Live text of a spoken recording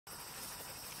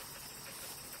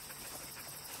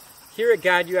Here at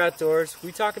Guide You Outdoors,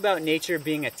 we talk about nature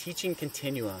being a teaching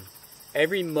continuum.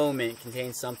 Every moment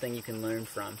contains something you can learn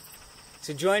from.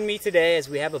 So join me today as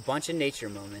we have a bunch of nature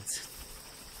moments.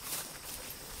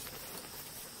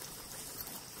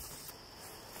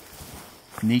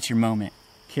 Nature moment,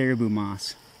 caribou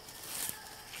moss.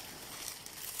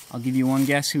 I'll give you one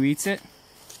guess who eats it,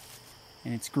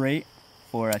 and it's great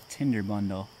for a tinder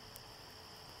bundle.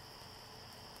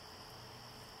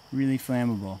 Really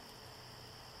flammable.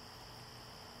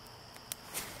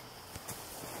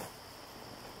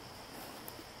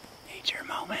 Nature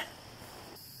moment.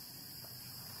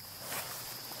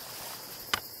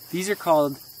 These are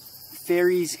called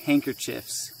fairies'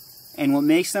 handkerchiefs, and what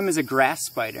makes them is a grass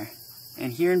spider.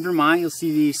 And here in Vermont, you'll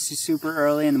see these super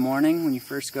early in the morning when you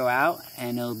first go out,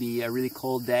 and it'll be a really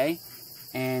cold day,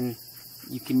 and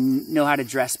you can know how to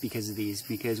dress because of these,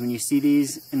 because when you see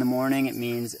these in the morning, it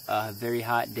means a very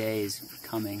hot day is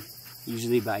coming,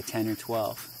 usually by 10 or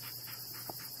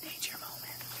 12. Nature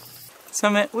moment.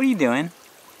 Summit, what are you doing?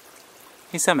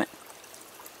 Hey, Summit.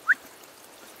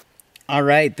 All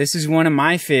right, this is one of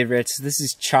my favorites. This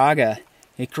is chaga.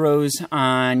 It grows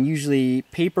on usually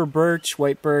paper birch,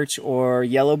 white birch, or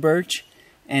yellow birch,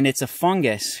 and it's a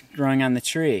fungus growing on the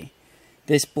tree.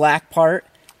 This black part,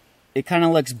 it kind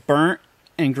of looks burnt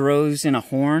and grows in a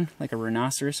horn, like a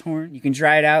rhinoceros horn. You can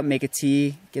dry it out, make a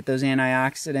tea, get those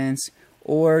antioxidants,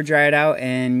 or dry it out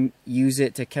and use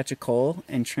it to catch a coal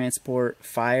and transport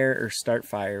fire or start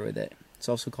fire with it. It's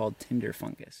also called tinder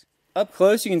fungus. Up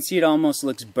close, you can see it almost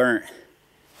looks burnt.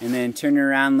 And then turn it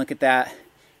around, look at that.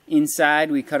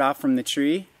 Inside, we cut off from the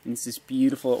tree, and it's this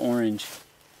beautiful orange.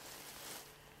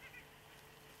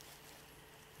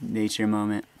 Nature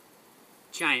moment.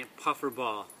 Giant puffer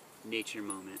ball. Nature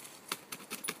moment.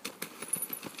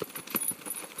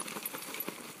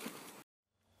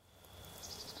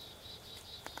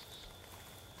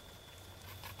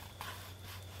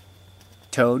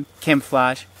 Toad,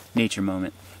 camouflage, nature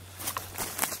moment.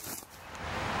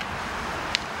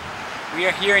 We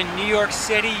are here in New York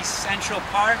City, Central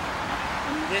Park,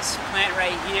 and this plant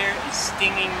right here is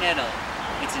stinging nettle.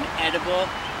 It's an edible,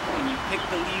 and you pick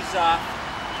the leaves off,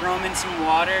 throw them in some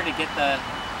water to get the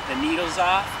needles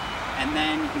off, and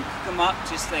then you can cook them up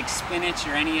just like spinach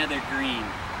or any other green.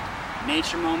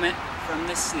 Nature moment from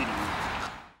the city.